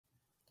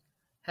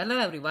Hello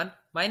everyone,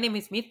 my name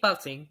is Meetpal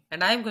Singh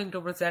and I am going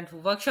to present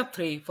workshop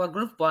 3 for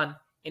group 1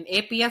 in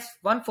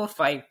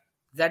APS145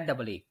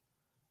 ZEE.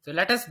 So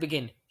let us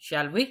begin,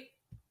 shall we?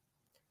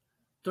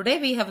 Today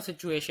we have a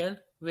situation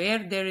where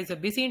there is a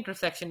busy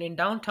intersection in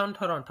downtown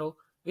Toronto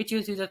which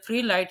uses a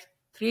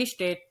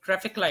 3-state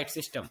traffic light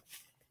system.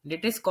 And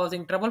it is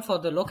causing trouble for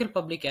the local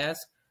public as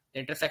the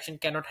intersection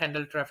cannot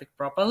handle traffic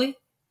properly.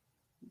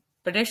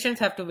 Pedestrians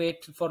have to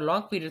wait for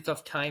long periods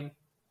of time,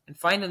 and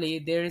finally,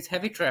 there is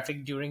heavy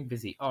traffic during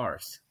busy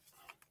hours.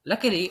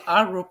 Luckily,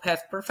 our group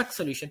has perfect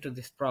solution to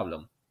this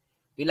problem.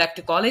 We like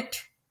to call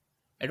it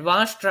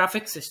Advanced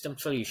Traffic System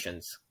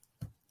Solutions.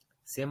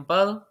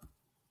 Simple,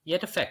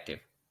 yet effective.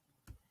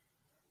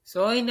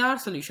 So in our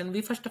solution,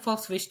 we first of all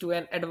switch to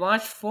an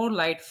advanced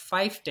 4-light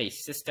 5-stage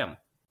system,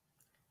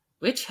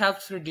 which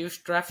helps reduce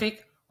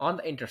traffic on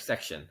the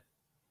intersection.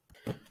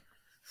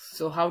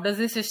 So how does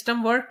this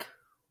system work?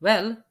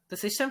 Well, the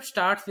system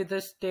starts with a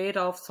state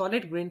of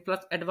solid green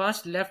plus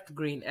advanced left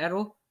green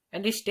arrow,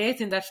 and it stays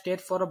in that state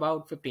for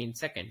about 15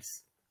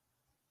 seconds.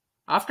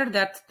 After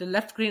that, the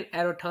left green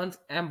arrow turns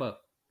amber.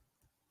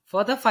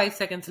 Further 5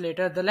 seconds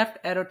later, the left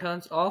arrow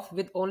turns off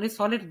with only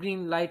solid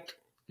green light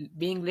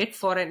being lit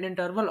for an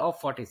interval of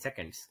 40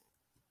 seconds.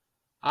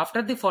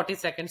 After the 40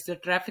 seconds, the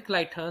traffic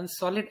light turns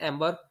solid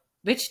amber,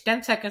 which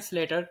 10 seconds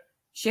later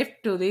shifts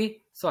to the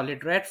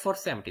solid red for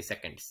 70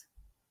 seconds.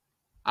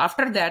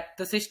 After that,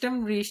 the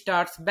system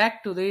restarts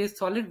back to the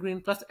solid green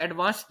plus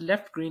advanced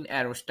left green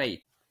arrow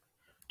state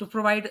to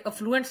provide a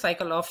fluent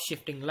cycle of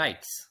shifting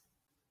lights.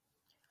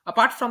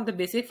 Apart from the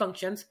basic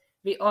functions,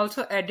 we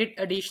also added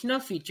additional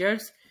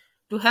features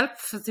to help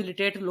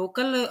facilitate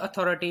local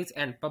authorities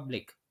and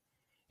public.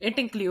 It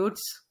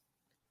includes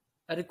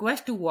a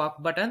request to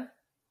walk button,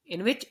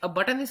 in which a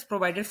button is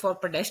provided for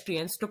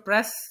pedestrians to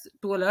press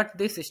to alert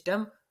the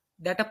system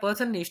that a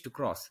person needs to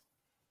cross.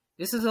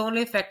 This is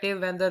only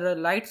effective when the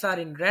lights are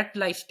in red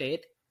light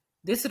state.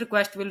 This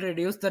request will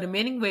reduce the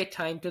remaining wait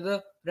time to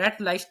the red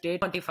light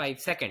state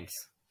 25 seconds.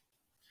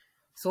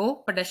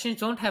 So pedestrians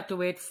don't have to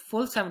wait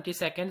full 70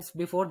 seconds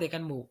before they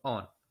can move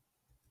on.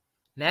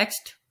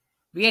 Next,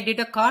 we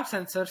added a car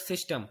sensor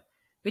system,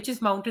 which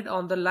is mounted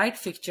on the light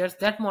fixtures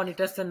that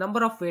monitors the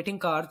number of waiting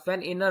cars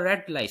when in a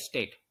red light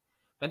state.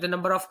 When the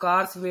number of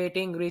cars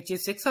waiting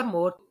reaches 6 or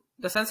more,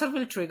 the sensor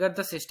will trigger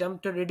the system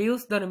to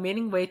reduce the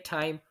remaining wait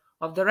time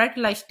of the red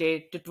light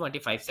state to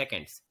 25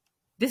 seconds.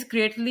 This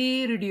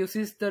greatly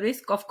reduces the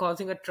risk of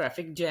causing a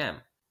traffic jam.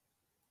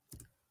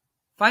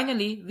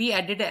 Finally, we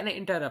added an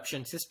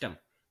interruption system.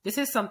 This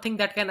is something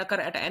that can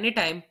occur at any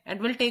time and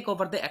will take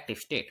over the active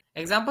state.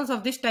 Examples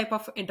of this type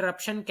of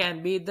interruption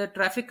can be the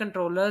traffic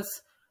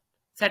controllers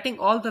setting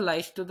all the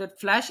lights to the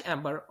flash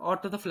amber or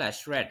to the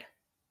flash red.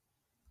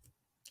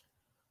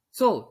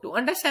 So, to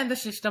understand the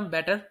system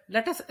better,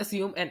 let us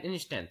assume an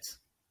instance.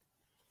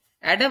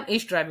 Adam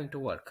is driving to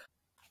work.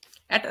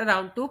 At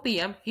around 2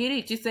 p.m., he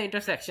reaches the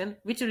intersection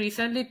which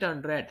recently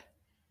turned red.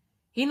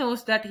 He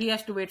knows that he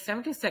has to wait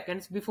 70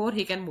 seconds before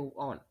he can move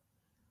on.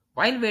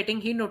 While waiting,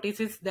 he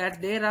notices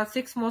that there are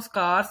 6 more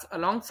cars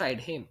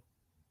alongside him.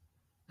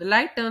 The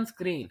light turns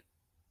green,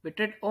 but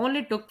it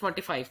only took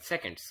 25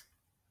 seconds.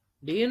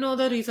 Do you know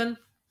the reason?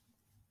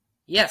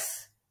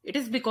 Yes, it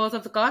is because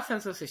of the car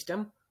sensor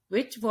system,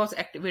 which was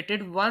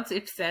activated once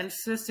it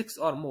senses 6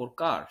 or more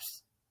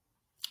cars.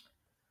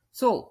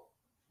 So,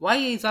 why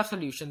is our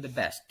solution the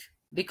best?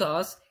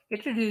 Because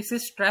it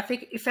reduces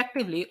traffic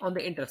effectively on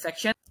the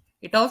intersection.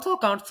 It also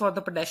accounts for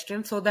the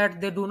pedestrians so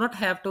that they do not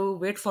have to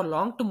wait for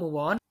long to move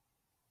on.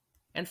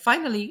 And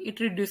finally,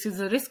 it reduces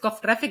the risk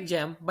of traffic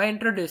jam by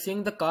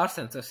introducing the car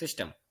sensor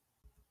system.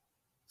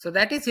 So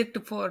that is it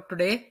for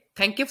today.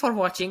 Thank you for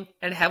watching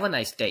and have a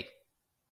nice day.